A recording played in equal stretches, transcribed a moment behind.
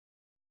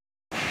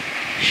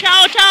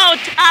Shout out,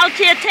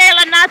 Althea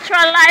Taylor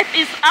Natural Life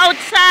is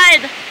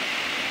outside.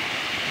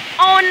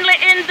 Only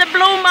in the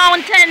Blue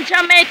Mountain,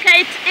 Jamaica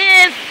it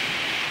is.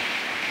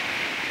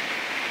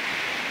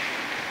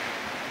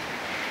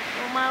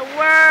 Oh my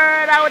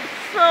word, I would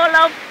so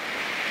love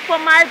for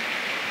my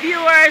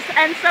viewers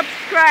and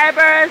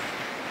subscribers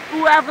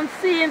who haven't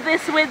seen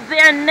this with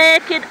their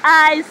naked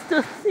eyes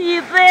to see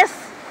this.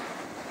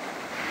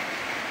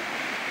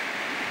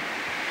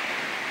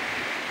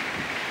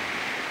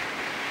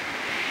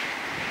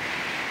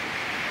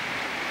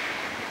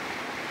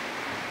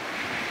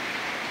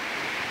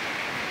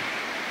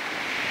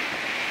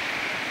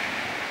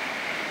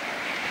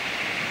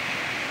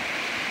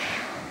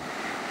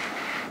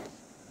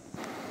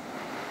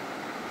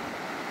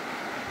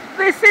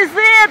 This is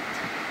it.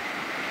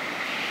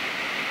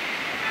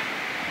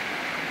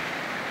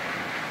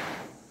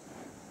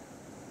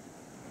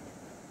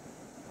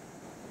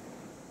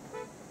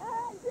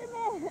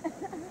 Jimmy.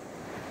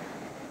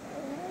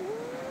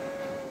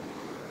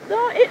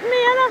 Don't hit me,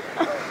 you know.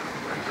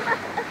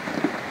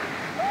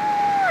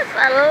 It's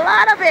a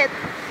lot of it.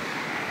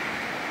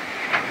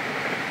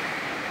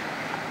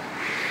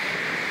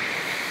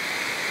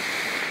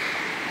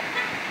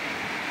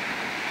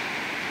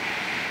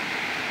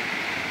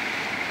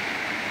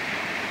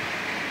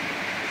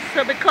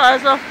 So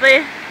because of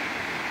the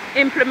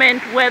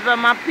inclement weather,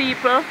 my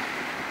people,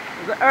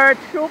 the earth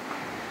shook.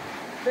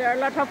 There are a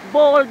lot of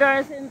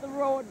boulders in the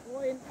road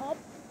going up.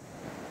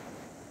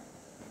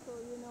 So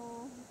you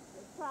know,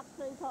 the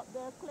tractor is up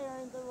there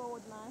clearing the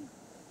road, man.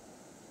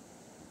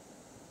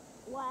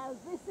 While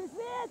this is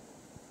it.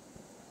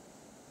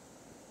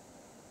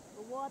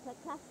 The water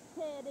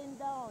cascading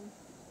down.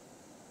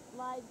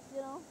 Like,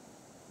 you know,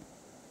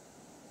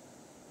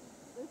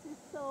 this is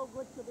so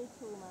good to be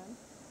true, man.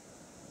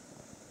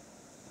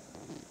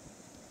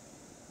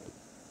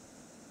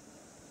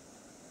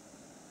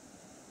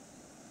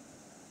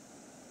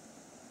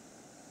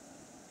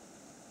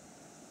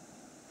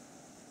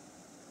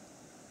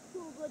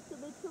 Too good to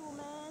be true,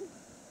 man.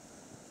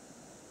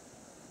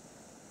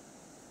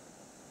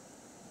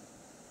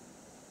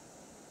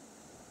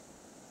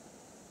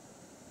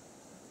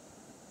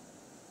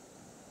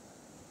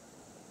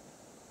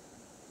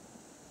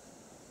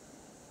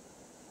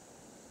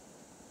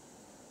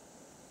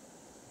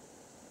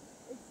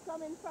 It's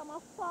coming from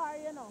afar,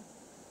 you know.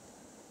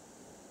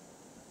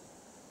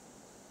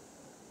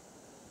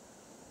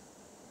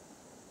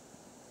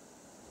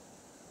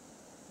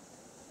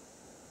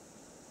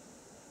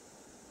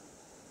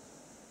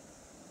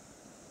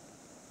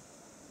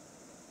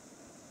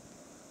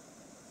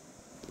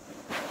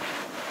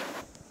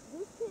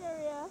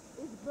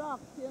 Is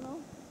blocked, you know.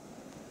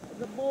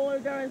 The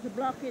boulders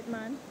block it,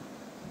 man.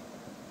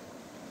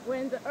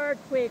 When the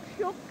earthquake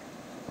shook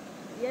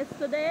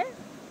yesterday,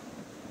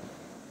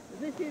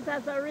 this is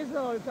as a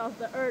result of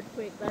the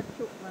earthquake that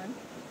shook, man.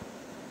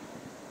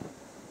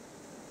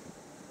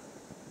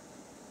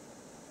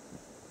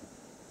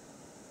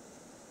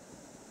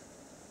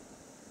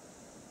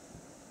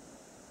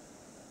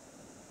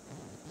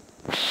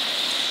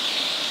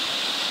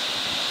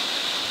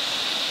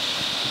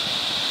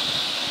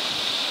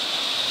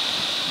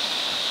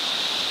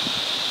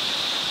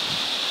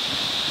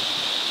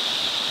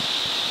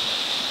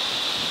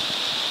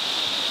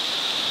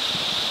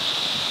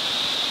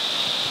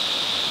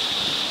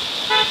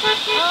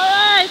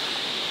 Alright.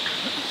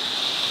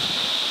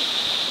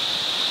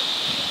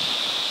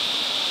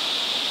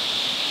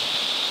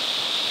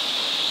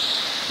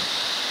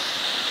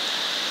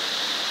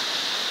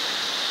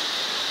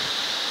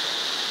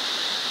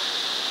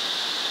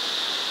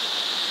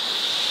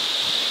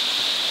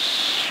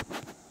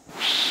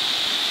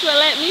 So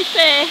let me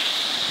say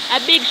a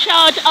big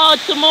shout out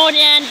to Moni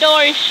and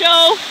Dory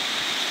Show,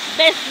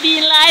 Best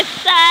Bean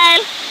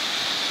Lifestyle,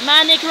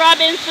 Manic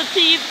Robinson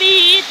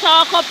TV,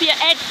 talk up your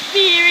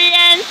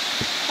experience.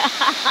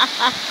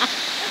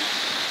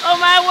 Oh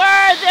my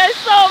word, there's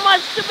so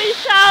much to be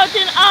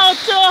shouting out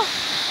to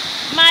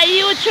my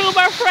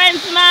YouTuber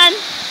friends, man.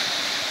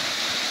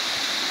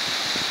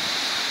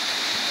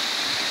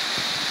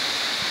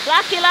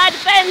 Blackhill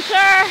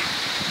Adventure,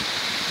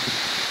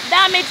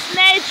 Damix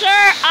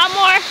Nature,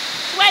 Amor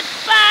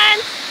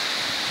Sweatpants,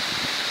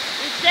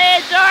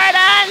 J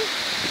Jordan,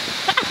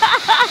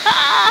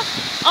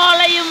 all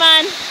of you,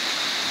 man.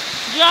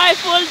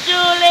 Joyful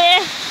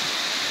Julie,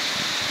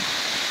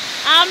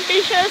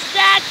 Ambitious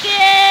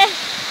Jackie,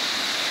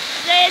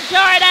 J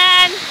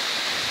Jordan,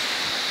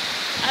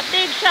 a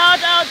big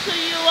shout out to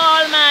you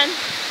all, man.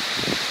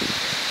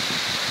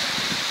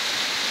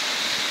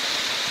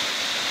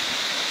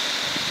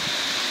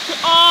 To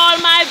all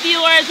my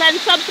viewers and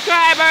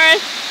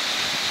subscribers,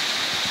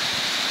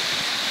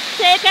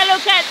 take a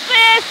look at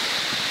this.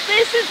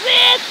 This is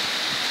it.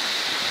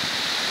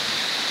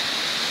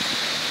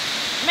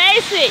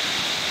 Macy,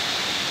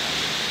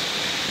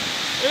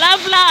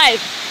 Love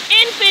Life,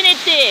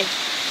 Infinity,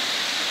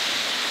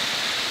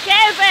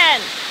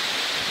 Kevin,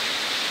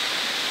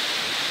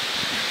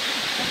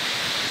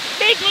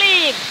 Big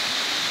League,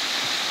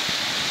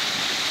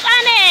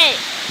 Sunny,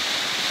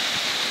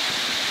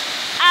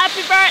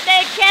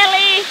 birthday,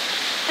 Kelly.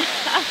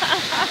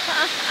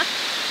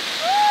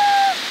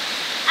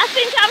 I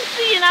think I'm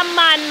seeing a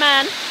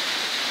man.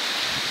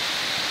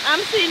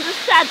 I'm seeing the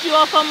statue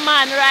of a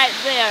man right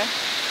there.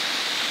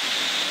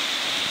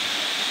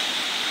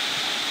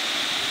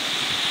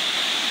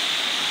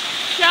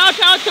 Shout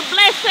out to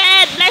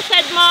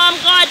Blessed Mom,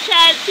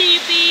 Godchild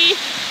TV,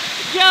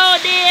 Joe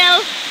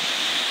Dale.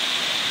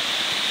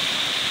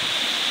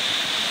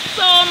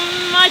 So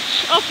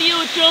much of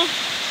you to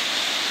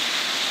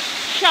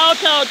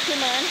shout out to,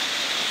 man.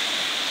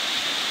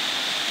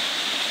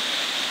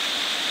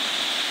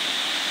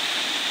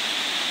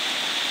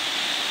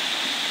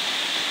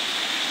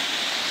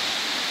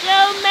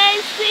 Joe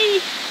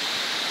Macy.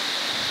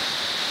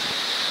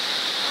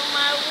 Oh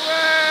my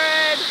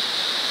word.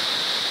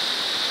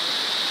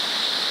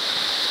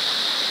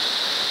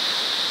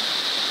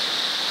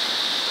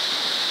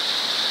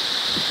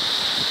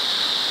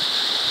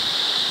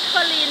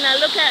 Paulina,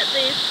 look at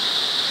this.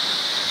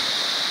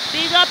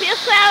 Big up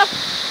yourself,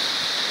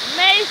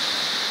 Mace.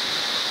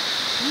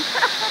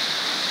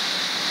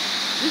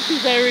 This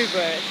is a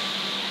reverse.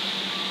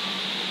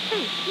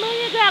 Man,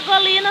 you got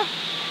Paulina.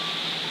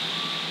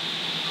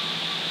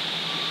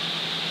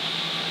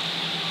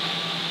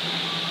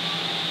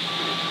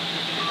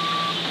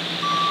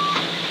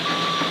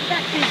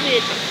 That is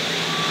it.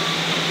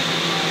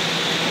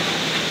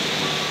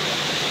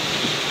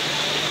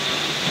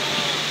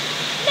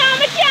 Now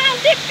I can't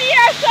dip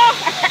here, so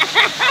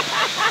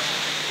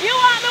you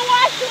want me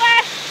wash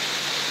where?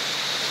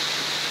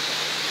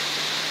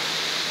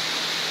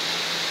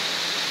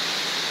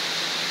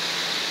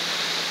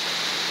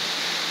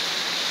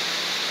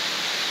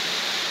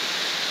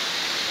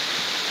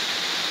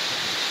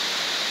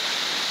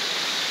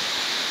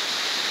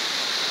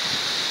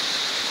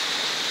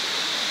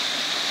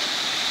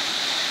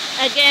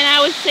 Again, I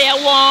would say a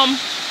warm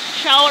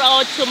shout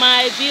out to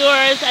my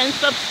viewers and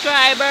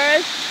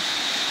subscribers,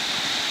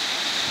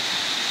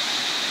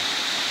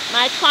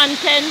 my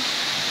content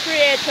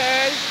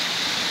creators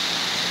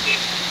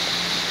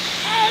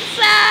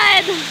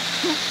outside.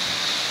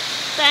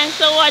 Thanks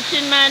for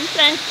watching, man.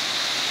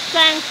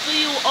 Thanks to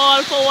you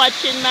all for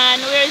watching,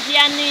 man. Where's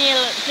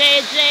Yanil,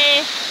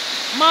 JJ,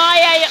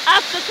 Maya? You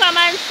have to come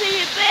and see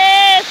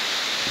this.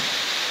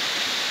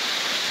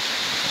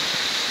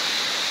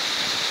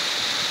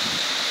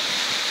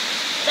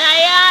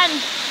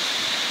 Diane,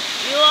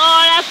 you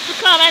all have to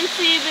come and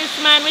see this,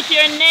 man, with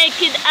your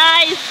naked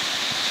eyes.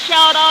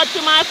 Shout out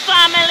to my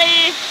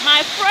family,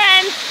 my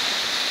friends.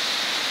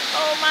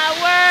 Oh my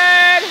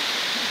word.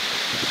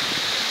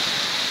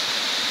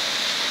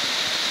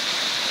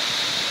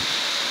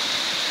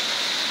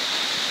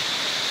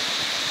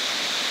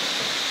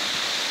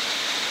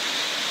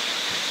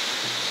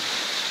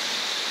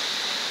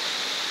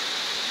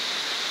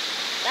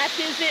 That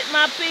is it,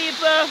 my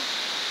people.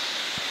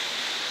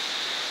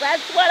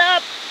 That's what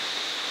up.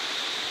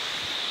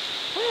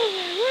 Oh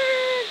my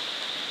word.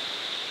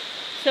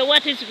 So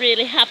what is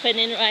really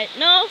happening right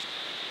now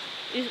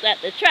is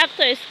that the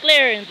tractor is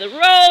clearing the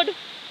road.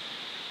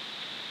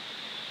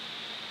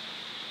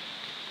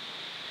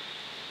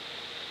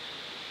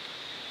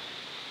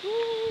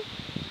 Ooh.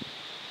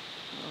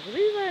 Oh,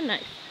 these are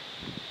nice.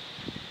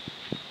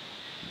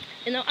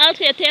 You know,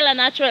 Althea Taylor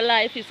Natural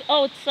Life is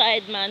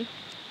outside, man.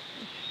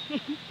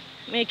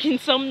 Making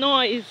some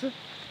noise.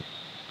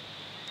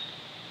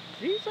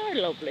 These are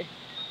lovely.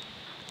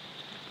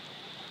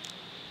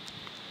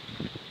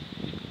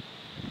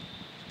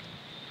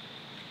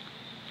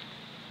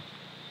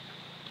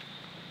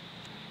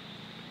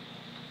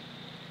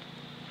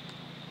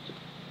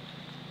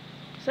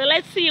 So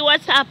let's see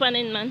what's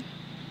happening, man.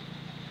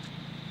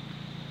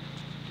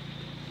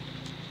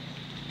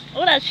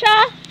 Oh, that's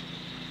Shaw?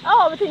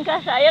 Oh, I think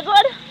I Shaw. You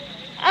good?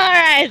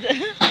 Alright.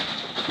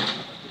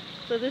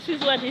 So this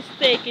is what is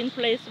taking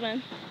place,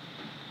 man.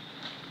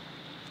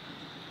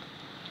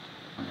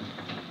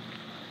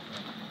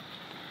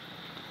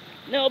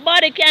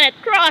 Nobody can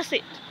cross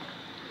it.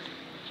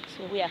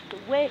 So we have to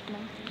wait,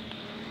 man.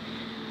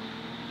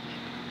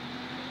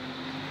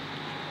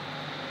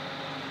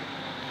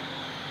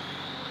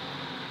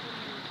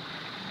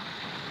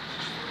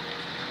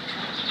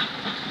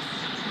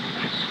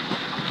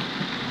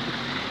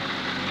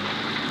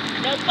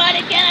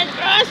 Nobody can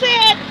cross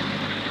it.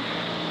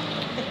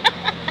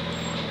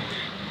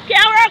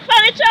 Can't work for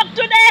the truck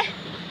today.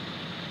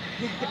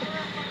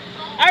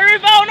 I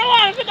rebound no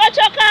one to go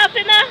chuck off,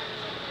 you know.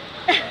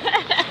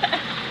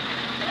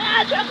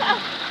 Yeah, chuck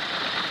off.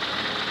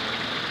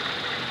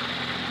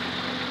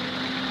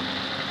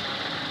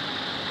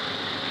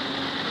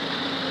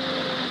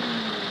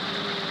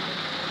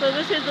 So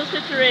this is the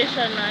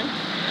situation, man.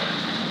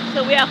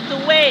 So we have to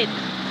wait.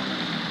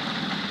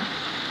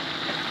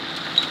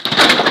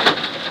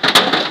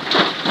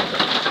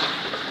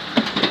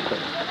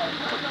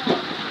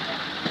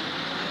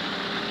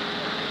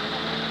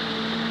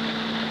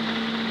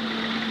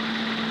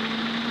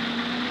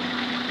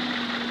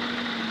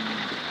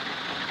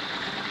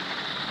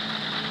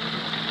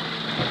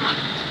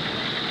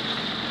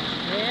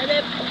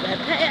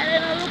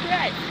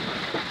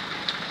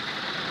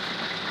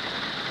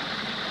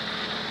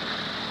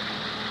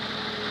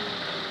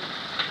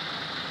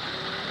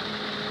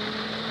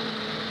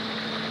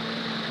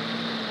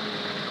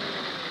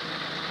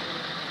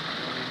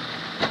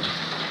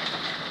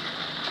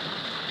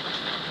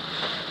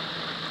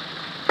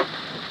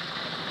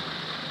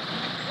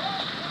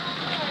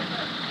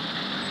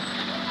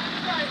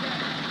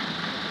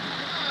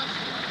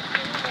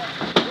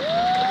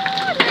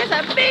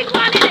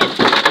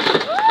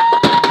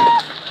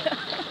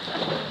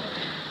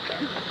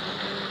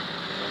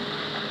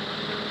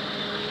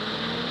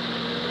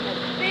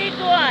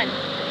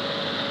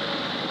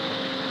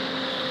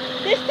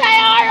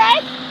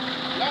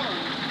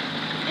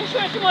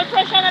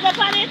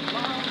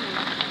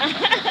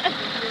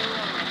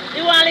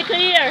 little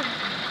here.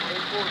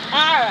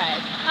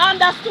 Alright.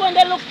 That's the one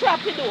they look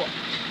trappy though.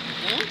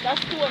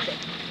 That's the one there.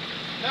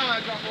 No,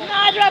 I drop out. No,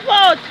 I drop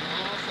out.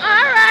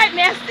 Alright,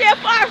 may I stay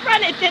far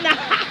from it, you know.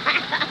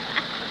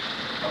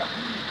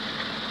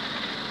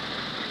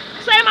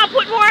 So I'm gonna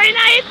put more in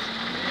it?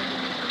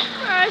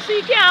 Alright, so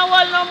you can't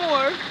hold no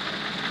more.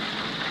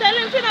 Tell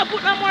him to not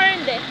put no more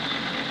in there.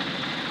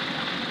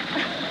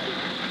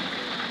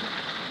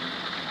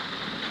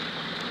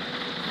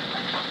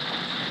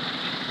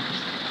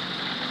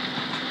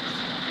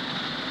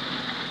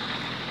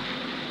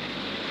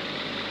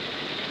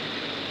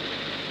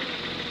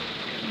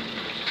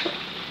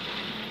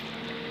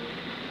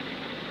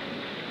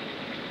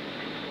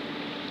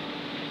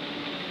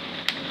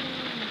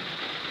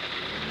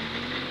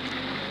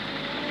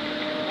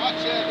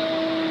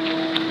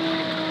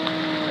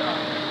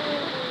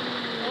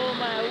 Oh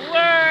my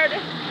word.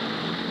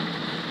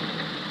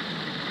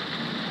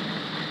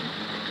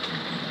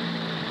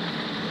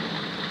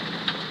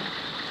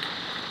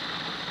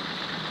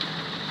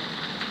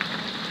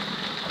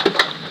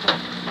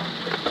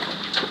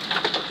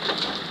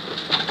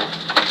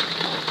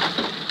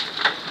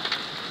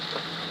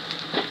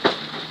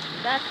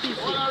 That is it.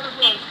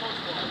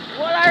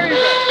 Walla River.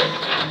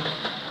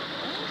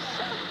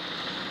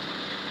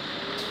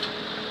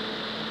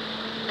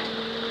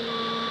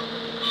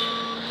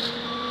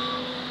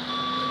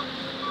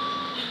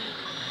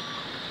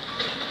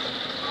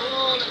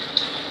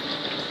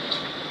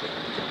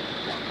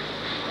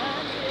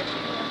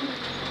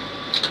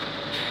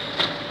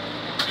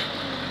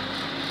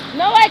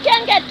 Now I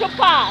can get to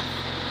pass.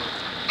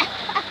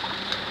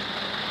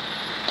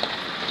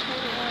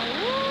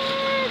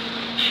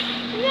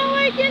 Now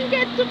I can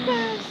get to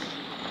pass.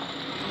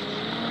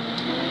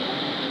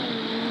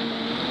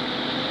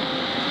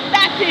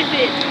 That is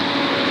it.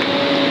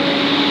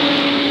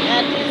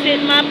 That is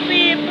it, my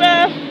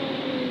people.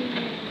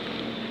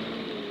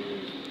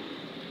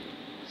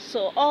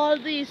 So all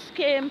these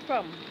came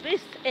from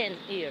this end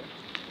here.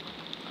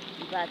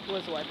 That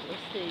was what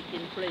was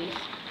taking place.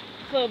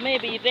 So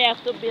maybe they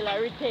have to build a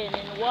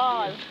retaining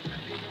wall.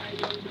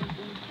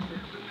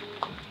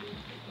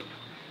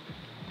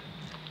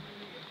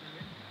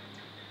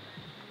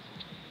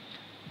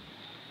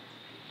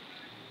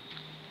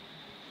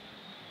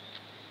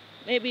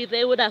 Maybe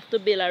they would have to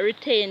build a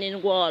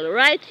retaining wall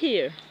right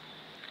here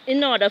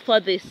in order for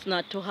this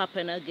not to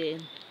happen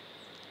again.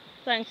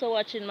 Thanks for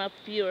watching, my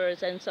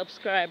viewers and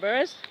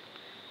subscribers.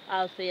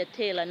 Althea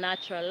Taylor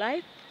Natural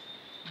Life,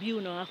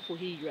 Buno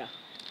Afuhira.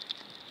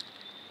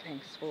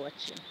 Thanks for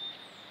watching.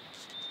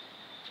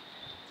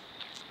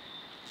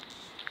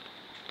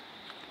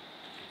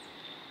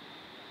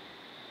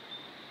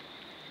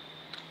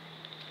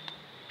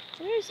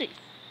 Where is he?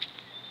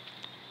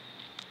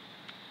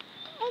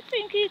 I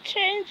think he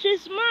changed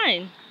his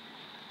mind.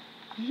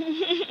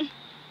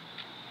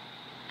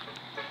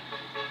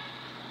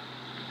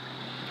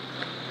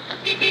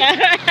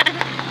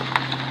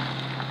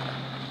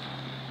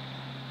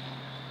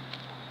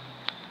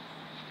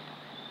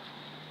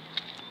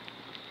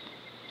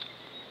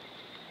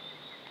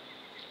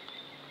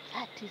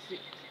 That is it.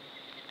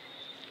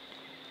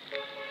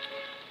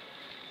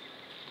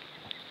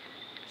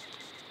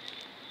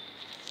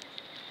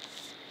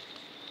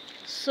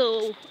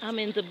 So I'm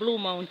in the Blue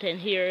Mountain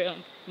here,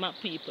 my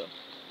people,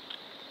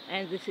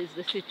 and this is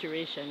the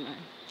situation, man.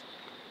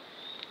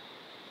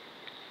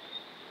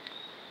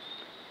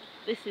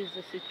 This is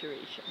the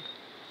situation.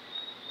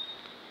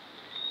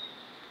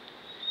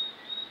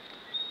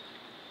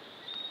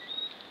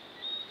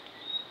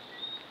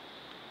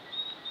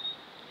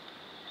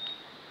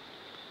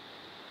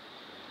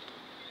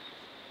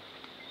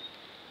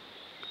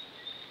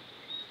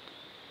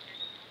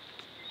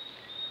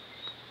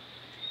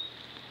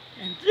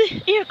 And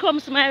here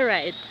comes my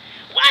ride.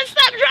 One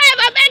stop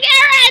driver, beg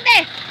your ride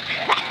there.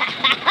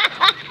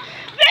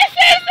 This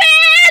is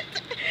it.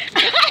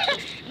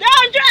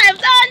 Don't drive,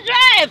 don't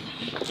drive.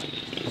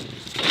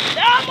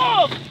 Don't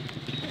move.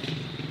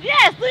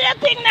 Yes, do your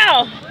thing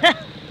now.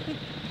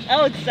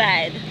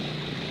 Outside.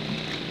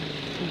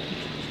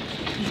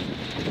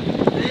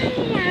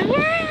 Oh my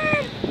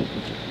word.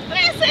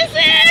 This is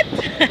it.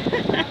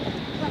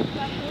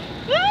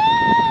 Woo!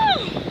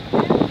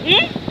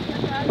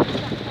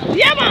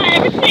 Yeah, man,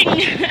 everything.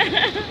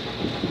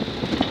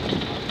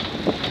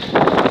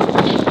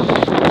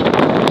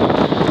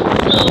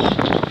 So,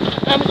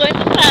 I'm going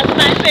to pass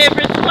my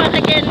favorite spot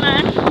again,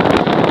 man.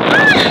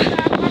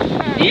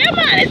 Yeah,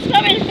 man, it's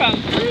coming from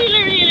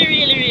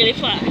really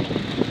far.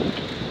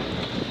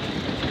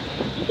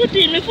 Put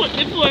in my foot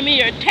before me,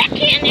 you're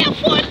taking your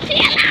foot,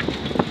 Taylor.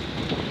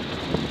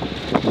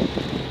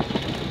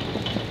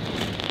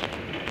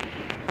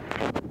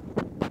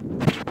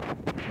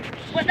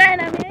 But then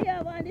I'm here, you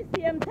have on the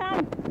same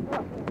time.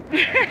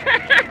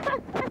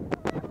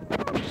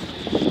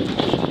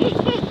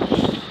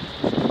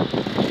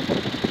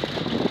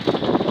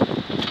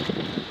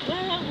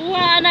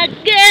 One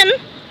again.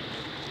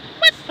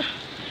 What?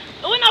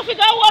 We not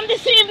figure one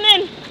this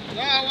evening.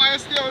 No, why you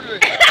stay out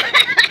with?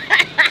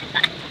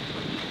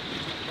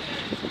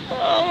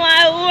 Oh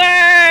my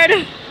word.